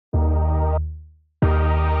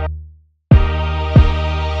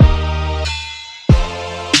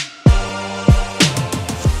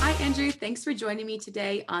Thanks for joining me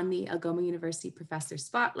today on the Algoma University Professor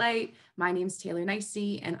Spotlight. My name's Taylor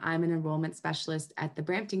Nicey, and I'm an enrollment specialist at the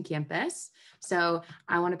Brampton campus. So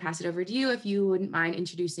I want to pass it over to you if you wouldn't mind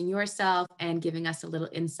introducing yourself and giving us a little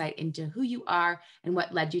insight into who you are and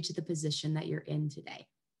what led you to the position that you're in today.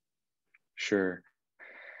 Sure.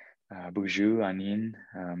 Bonjour, Anin,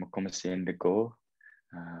 Mokomasen de Go,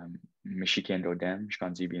 Michigan Dodem,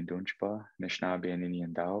 Shkanzibi and Dunchpa, Anishinaabe and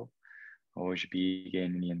Indian Dao, Ojbi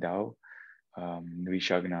and Indian Dao, Nui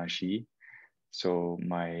Shagnashi. So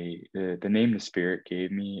the name the spirit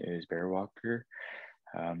gave me is Bear Walker.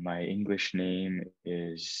 My English name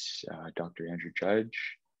is Dr. Andrew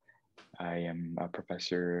Judge. I am a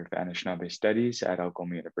professor of Anishinaabe Studies at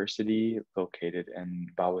Algoma University, located in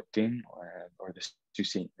Bawating or the Sault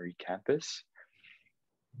Ste. Marie campus.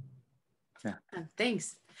 Yeah.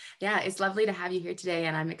 Thanks. Yeah, it's lovely to have you here today,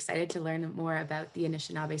 and I'm excited to learn more about the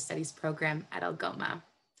Anishinaabe Studies program at Algoma.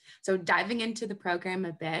 So diving into the program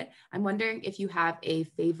a bit, I'm wondering if you have a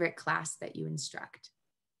favorite class that you instruct.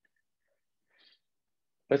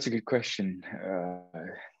 That's a good question.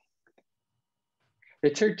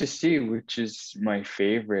 It's hard to see which is my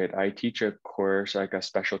favorite. I teach a course, like a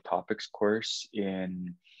special topics course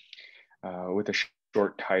with a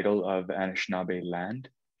short title of Anishinaabe Land,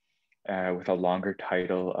 with a longer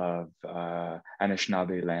title of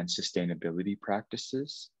Anishinaabe Land Sustainability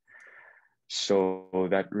Practices. So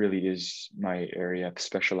that really is my area of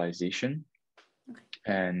specialization. Okay.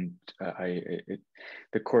 And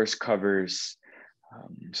the course covers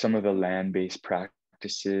some of the land-based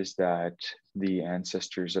practices that the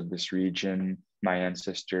ancestors of this region, my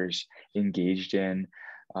ancestors, engaged in,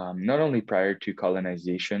 not only prior to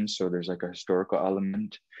colonization, so there's like a historical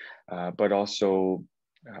element, but also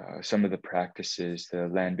some of the practices, the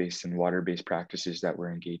land-based and water-based practices that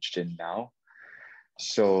we're engaged in now.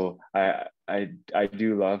 So I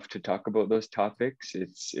do love to talk about those topics.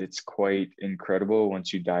 It's quite incredible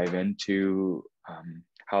once you dive into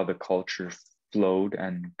how the culture flowed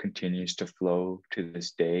and continues to flow to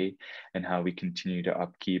this day, and how we continue to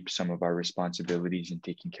upkeep some of our responsibilities in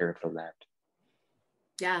taking care of the land.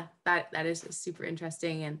 Yeah, that is a super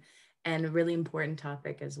interesting and a really important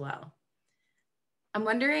topic as well. I'm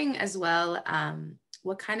wondering as well,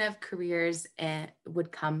 what kind of careers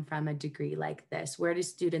would come from a degree like this? Where do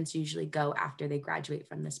students usually go after they graduate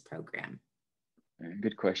from this program?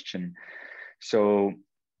 Good question. So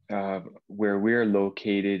where we're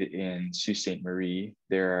located in Sault Ste. Marie,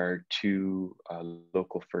 there are two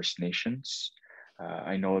local First Nations.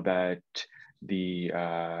 I know that the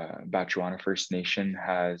Batchewana First Nation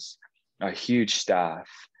has a huge staff,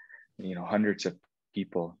 hundreds of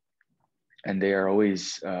people, and they are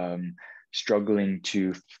always struggling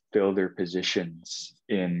to fill their positions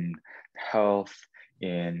in health,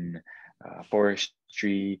 in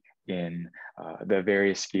forestry, in the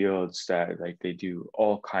various fields that they do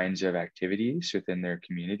all kinds of activities within their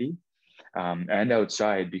community and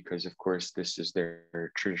outside, because of course this is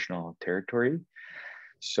their traditional territory.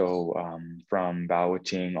 So from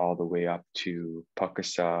Bawating all the way up to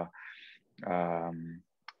Pakasa,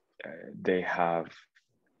 they have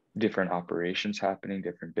different operations happening,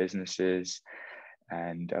 different businesses.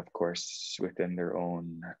 And of course, within their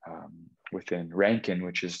own, within Rankin,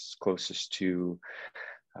 which is closest to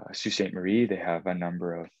Sault Ste. Marie, they have a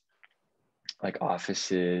number of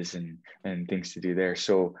offices and things to do there.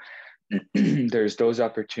 So there's those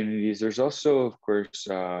opportunities. There's also, of course,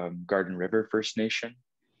 Garden River First Nation.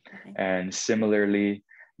 Okay. And similarly,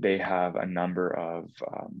 they have a number of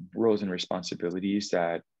roles and responsibilities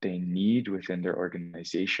that they need within their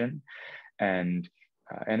organization. And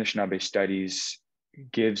Anishinaabe Studies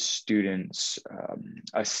gives students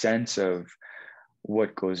a sense of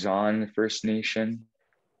what goes on in the First Nation.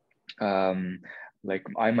 Like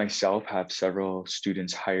I myself have several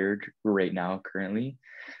students hired right now currently.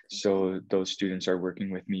 So those students are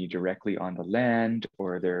working with me directly on the land,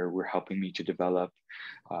 or we're helping me to develop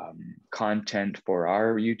content for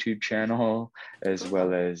our YouTube channel, as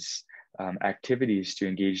well as activities to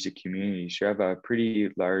engage the community. So we have a pretty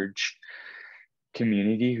large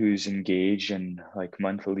community who's engaged in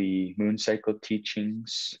monthly moon cycle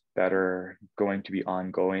teachings that are going to be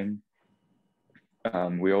ongoing.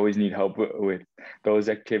 We always need help with those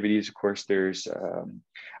activities. Of course, there's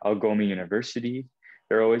Algoma University.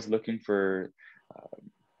 They're always looking for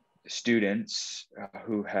students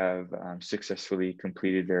who have successfully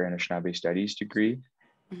completed their Anishinaabe Studies degree.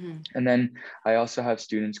 Mm-hmm. And then I also have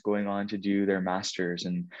students going on to do their master's.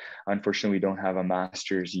 And unfortunately, we don't have a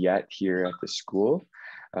master's yet here at the school,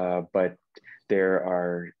 but there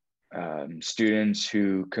are students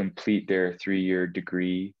who complete their 3-year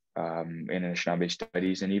degree in Anishinaabe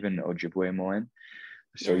Studies and even Ojibwe Moen.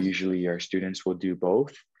 So Yeah. usually our students will do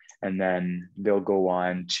both, and then they'll go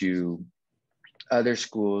on to other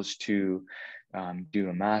schools to do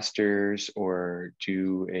a master's or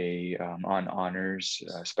do a on honors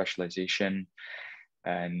specialization.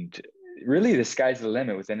 And really the sky's the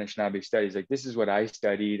limit with Anishinaabe Studies. Like, this is what I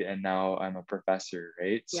studied and now I'm a professor,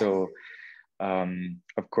 right? Yeah. So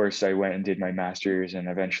of course I went and did my master's and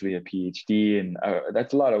eventually a PhD, and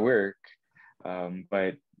that's a lot of work.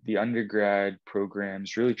 But the undergrad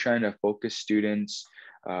programs really trying to focus students.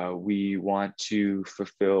 We want to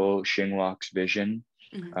fulfill Shingwauk's vision.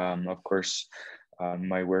 Of course,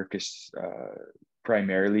 my work is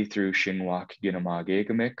primarily through Shingwauk Kinoomaage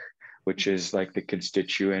Gamig, which is like a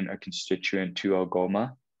constituent to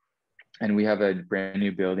Algoma. And we have a brand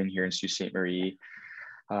new building here in Sault Ste. Marie.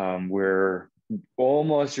 We're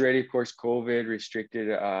almost ready. Of course, COVID restricted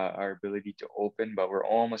our ability to open, but we're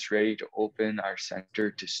almost ready to open our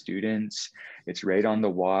center to students. It's right on the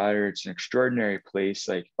water. It's an extraordinary place.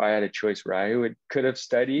 Like, if I had a choice where I could have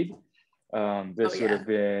studied, this would have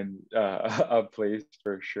been a place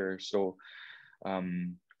for sure. So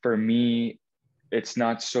for me, it's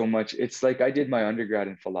not so much, it's like I did my undergrad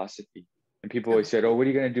in philosophy, and people always said, oh, what are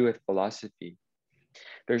you going to do with philosophy?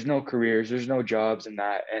 There's no careers, there's no jobs in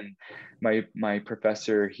that. And my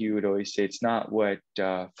professor, he would always say, it's not what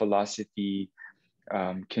philosophy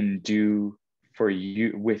can do for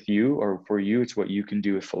you, with you, or for you, it's what you can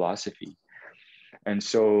do with philosophy. And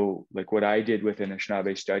so, like, what I did with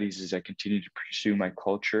Anishinaabe Studies is I continued to pursue my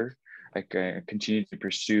culture. I continued to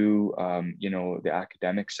pursue, the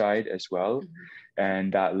academic side as well.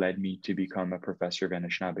 And that led me to become a professor of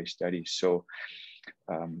Anishinaabe Studies. So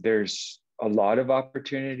there's a lot of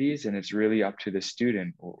opportunities, and it's really up to the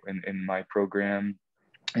student. In my program,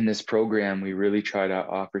 in this program, we really try to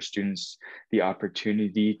offer students the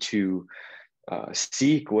opportunity to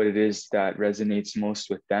seek what it is that resonates most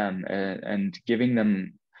with them, and giving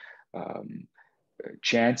them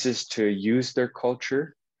chances to use their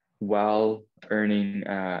culture while earning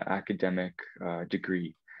an academic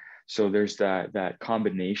degree. So there's that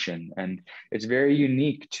combination, and it's very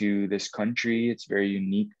unique to this country. It's very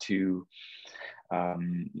unique to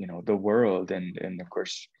the world, and of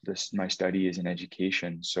course my study is in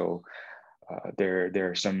education. So there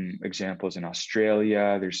are some examples in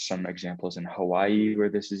Australia. There's some examples in Hawaii where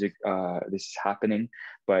this is happening.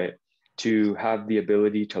 But to have the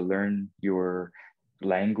ability to learn your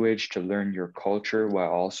language, to learn your culture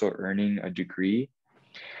while also earning a degree,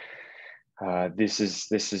 this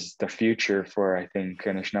is the future for, I think,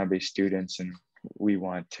 Anishinaabe students, and we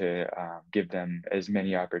want to give them as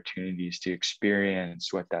many opportunities to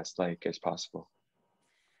experience what that's like as possible.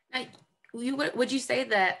 Now, would you say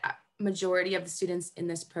that majority of the students in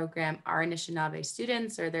this program are Anishinaabe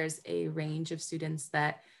students, or there's a range of students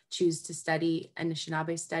that choose to study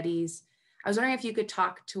Anishinaabe studies? I was wondering if you could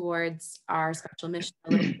talk towards our special mission a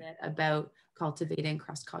little bit about cultivating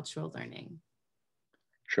cross-cultural learning.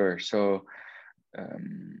 Sure. So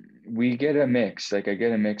we get a mix. Like, I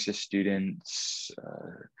get a mix of students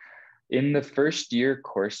in the first year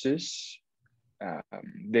courses.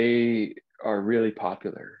 They are really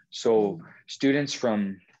popular. So students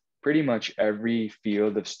from pretty much every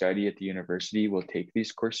field of study at the university will take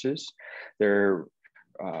these courses. They're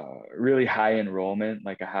really high enrollment.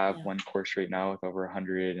 Like, I have one course right now with over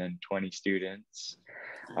 120 students,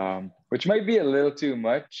 which might be a little too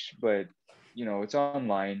much, but it's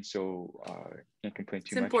online, so can't complain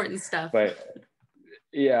too much. It's important stuff. But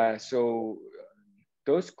yeah, so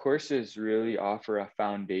those courses really offer a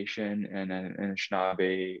foundation and an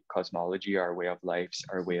Anishinaabe cosmology, our way of life,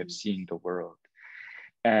 our way of seeing the world.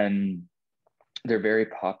 And they're very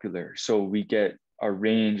popular. So we get a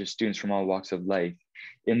range of students from all walks of life.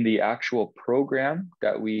 In the actual program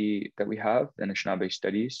that we have, Anishinaabe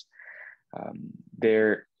Studies,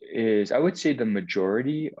 there is, I would say, the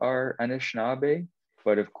majority are Anishinaabe,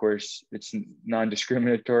 but of course it's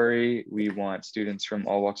non-discriminatory. We want students from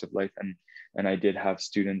all walks of life, and I did have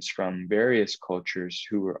students from various cultures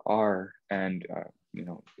who are in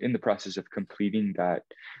the process of completing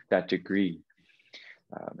that degree.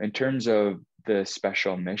 In terms of the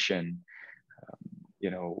special mission,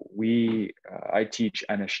 I teach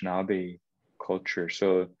Anishinaabe culture.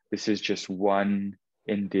 So this is just one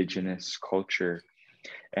Indigenous culture.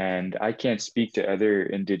 And I can't speak to other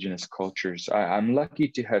Indigenous cultures. I'm lucky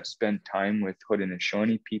to have spent time with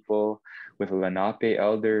Haudenosaunee people, with Lenape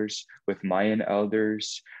elders, with Mayan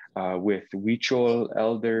elders, with Huichol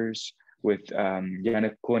elders, with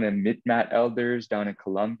Yanakona Mitmat elders down in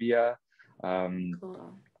Colombia.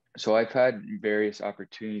 Cool. So I've had various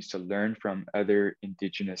opportunities to learn from other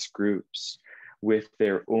Indigenous groups with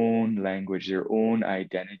their own language, their own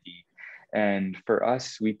identity. And for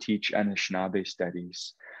us, we teach Anishinaabe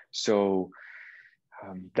studies. So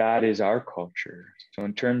that is our culture. So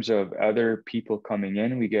in terms of other people coming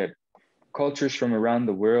in, we get cultures from around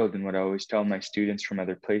the world. And what I always tell my students from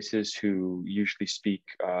other places who usually speak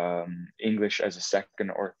English as a second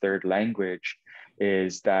or third language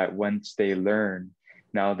is that once they learn,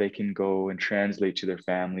 now they can go and translate to their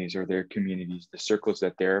families or their communities, the circles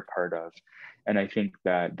that they're a part of. And I think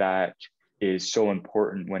that that is so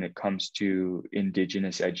important when it comes to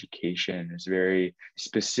Indigenous education, is very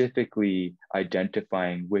specifically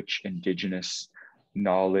identifying which Indigenous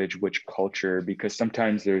knowledge, which culture, because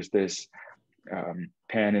sometimes there's this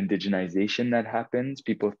pan-indigenization that happens.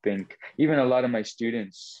 People think, even a lot of my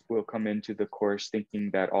students will come into the course thinking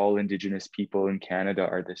that all Indigenous people in Canada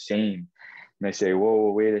are the same. And I say,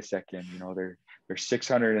 whoa, wait a second, there's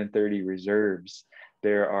 630 reserves.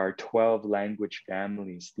 There are 12 language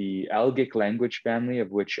families. The Algic language family, of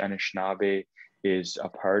which Anishinaabe is a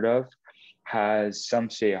part of, has, some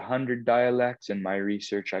say, 100 dialects. In my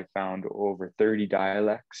research, I found over 30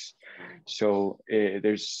 dialects. So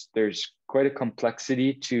there's quite a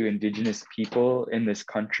complexity to Indigenous people in this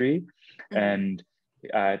country. And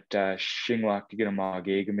at Shingwauk,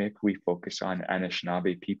 Kinoomaage, Gamig, we focus on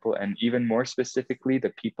Anishinaabe people, and even more specifically, the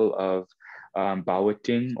people of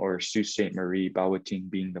Bawating or Sault Ste. Marie, Bawating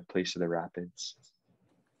being the place of the rapids.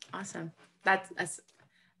 Awesome. That's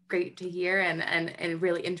great to hear, and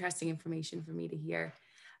really interesting information for me to hear.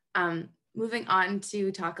 Moving on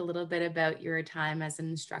to talk a little bit about your time as an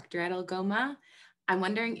instructor at Algoma. I'm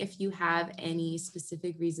wondering if you have any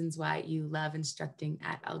specific reasons why you love instructing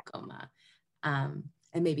at Algoma, and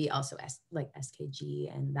maybe also like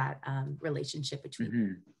SKG and that relationship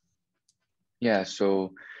between. Yeah,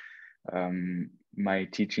 so my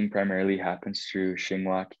teaching primarily happens through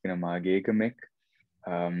Shingwauk, Kinoomaage, Gamig.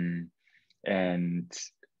 And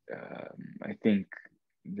I think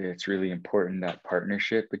that it's really important, that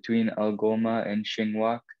partnership between Algoma and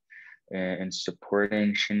Shingwauk, and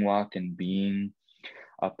supporting Shingwauk and being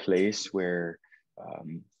a place where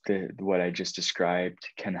what I just described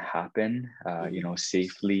can happen,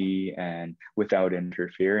 safely and without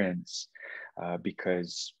interference,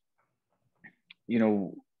 because,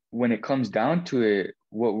 when it comes down to it,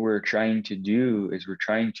 what we're trying to do is we're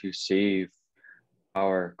trying to save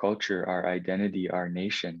our culture, our identity, our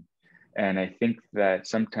nation. And I think that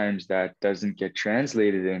sometimes that doesn't get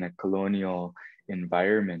translated in a colonial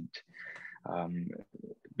environment,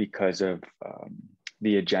 because of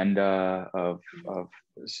the agenda of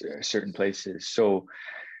certain places. So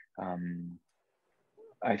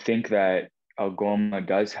I think that Algoma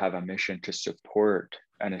does have a mission to support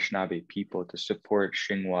Anishinaabe people, to support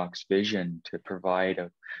Shingwauk's vision, to provide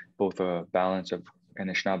both a balance of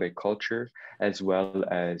Anishinaabe culture as well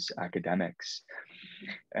as academics.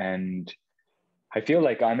 And I feel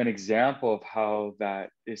like I'm an example of how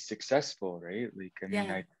that is successful, right? Like, I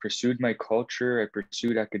mean, I pursued my culture, I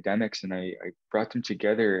pursued academics, and I brought them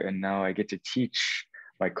together. And now I get to teach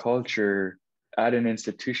my culture at an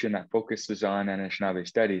institution that focuses on Anishinaabe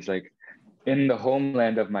studies, like in the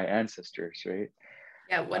homeland of my ancestors, right?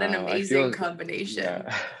 Yeah, what an amazing combination.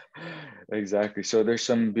 Yeah, exactly. So there's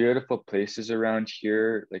some beautiful places around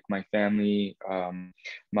here. Like my family, on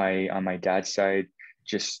my dad's side,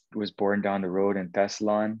 just was born down the road in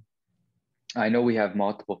Thessalon. I know we have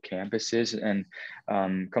multiple campuses, and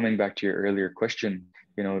coming back to your earlier question,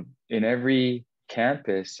 in every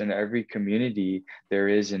campus and every community, there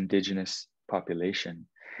is Indigenous population.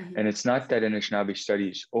 And it's not that Anishinaabe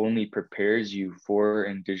studies only prepares you for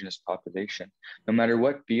Indigenous population. No matter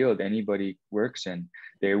what field anybody works in,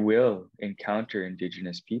 they will encounter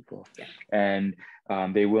Indigenous people. And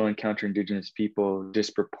they will encounter Indigenous people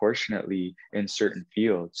disproportionately in certain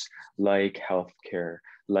fields, like healthcare,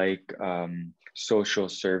 like social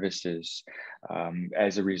services,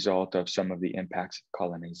 as a result of some of the impacts of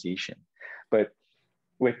colonization. But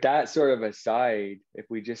with that sort of aside, if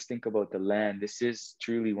we just think about the land, this is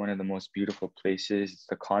truly one of the most beautiful places. It's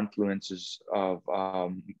the confluences of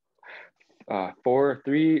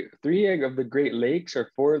three of the Great Lakes,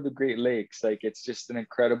 or four of the Great Lakes. Like, it's just an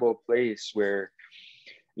incredible place where,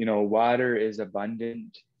 water is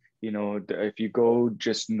abundant. If you go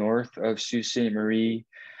just north of Sault Ste. Marie,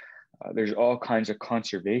 there's all kinds of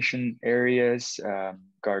conservation areas,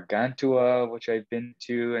 Gargantua, which I've been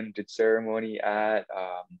to and did ceremony at,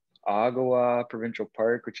 Agawa Provincial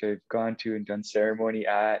Park, which I've gone to and done ceremony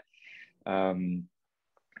at.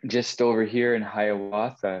 Just over here in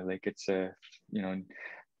Hiawatha, like it's a,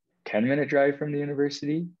 10-minute drive from the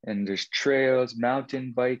university, and there's trails,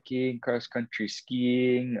 mountain biking, cross country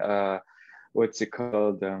skiing, what's it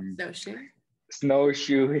called? Snowshoe.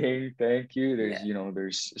 Snowshoeing. Thank you. There's, Yeah.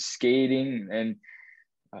 there's skating, and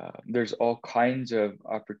there's all kinds of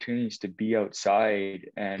opportunities to be outside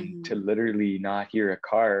and to literally not hear a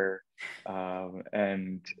car,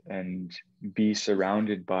 and be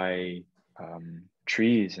surrounded by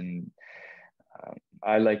trees. And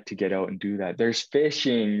I like to get out and do that. There's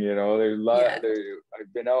fishing, there's Yeah.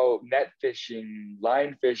 I've been out net fishing,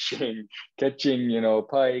 line fishing, catching,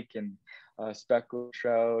 pike and speckled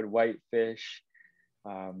trout, whitefish,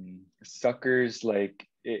 suckers. Like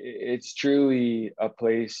it's truly a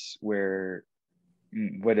place where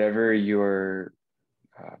whatever your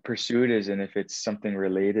pursuit is, and if it's something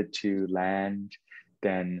related to land,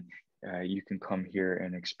 then you can come here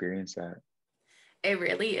and experience that. It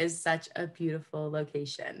really is such a beautiful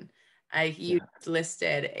location. You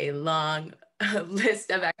listed a long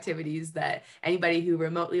list of activities that anybody who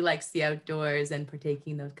remotely likes the outdoors and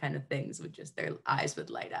partaking those kind of things would just, their eyes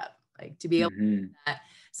would light up. Like to be able to do that.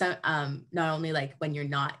 So not only like when you're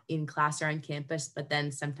not in class or on campus, but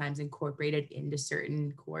then sometimes incorporated into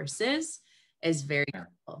certain courses is very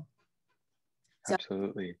cool. So,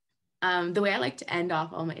 absolutely. the way I like to end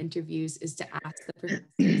off all my interviews is to ask the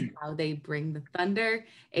professors how they bring the thunder,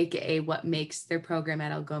 aka what makes their program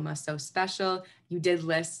at Algoma so special. You did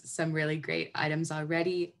list some really great items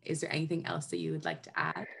already. Is there anything else that you would like to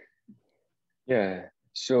add? Yeah.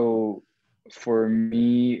 So for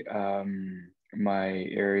me, my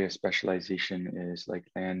area of specialization is like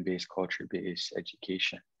land-based, culture-based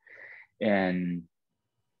education, and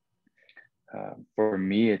for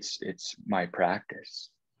me, it's my practice.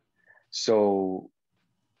 So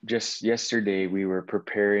just yesterday, we were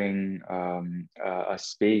preparing a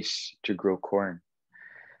space to grow corn.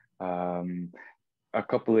 A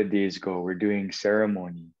couple of days ago, we're doing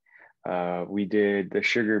ceremony. We did the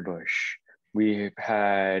sugar bush. We've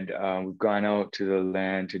gone out to the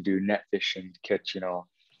land to do net fishing, to catch,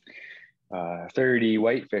 30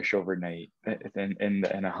 whitefish overnight in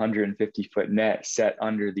a 150-foot net set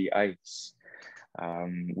under the ice.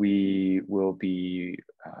 We will be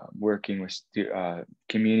working with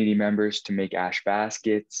community members to make ash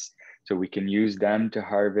baskets so we can use them to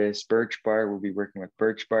harvest birch bark. We'll be working with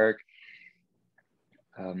birch bark.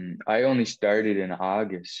 I only started in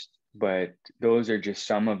August, but those are just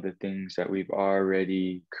some of the things that we've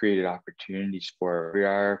already created opportunities for. We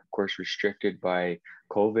are, of course, restricted by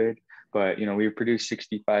COVID, but we produced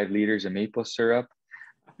 65 liters of maple syrup,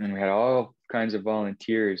 and we had all kinds of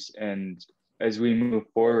volunteers. And as we move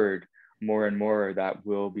forward, more and more that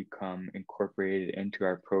will become incorporated into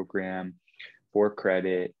our program for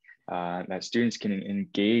credit, that students can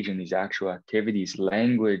engage in these actual activities,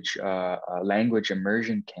 language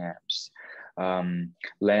immersion camps,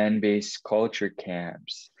 land-based culture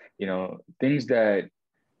camps, things that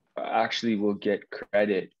actually will get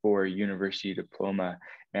credit for a university diploma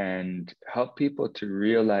and help people to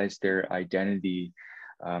realize their identity,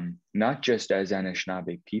 not just as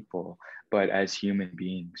Anishinaabe people, but as human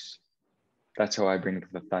beings. That's how I bring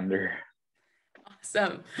the thunder.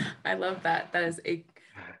 Awesome. I love that. That is a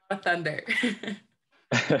thunder.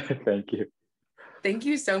 Thank you. Thank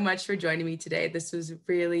you so much for joining me today. This was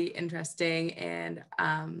really interesting, and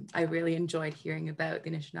I really enjoyed hearing about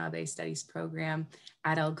the Anishinaabe Studies program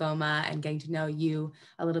at Algoma and getting to know you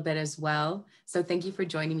a little bit as well. So thank you for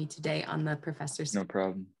joining me today on the Professor's. No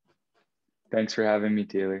problem. Thanks for having me,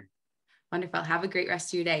 Taylor. Wonderful. Have a great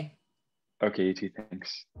rest of your day. Okay, you too.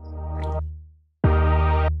 Thanks.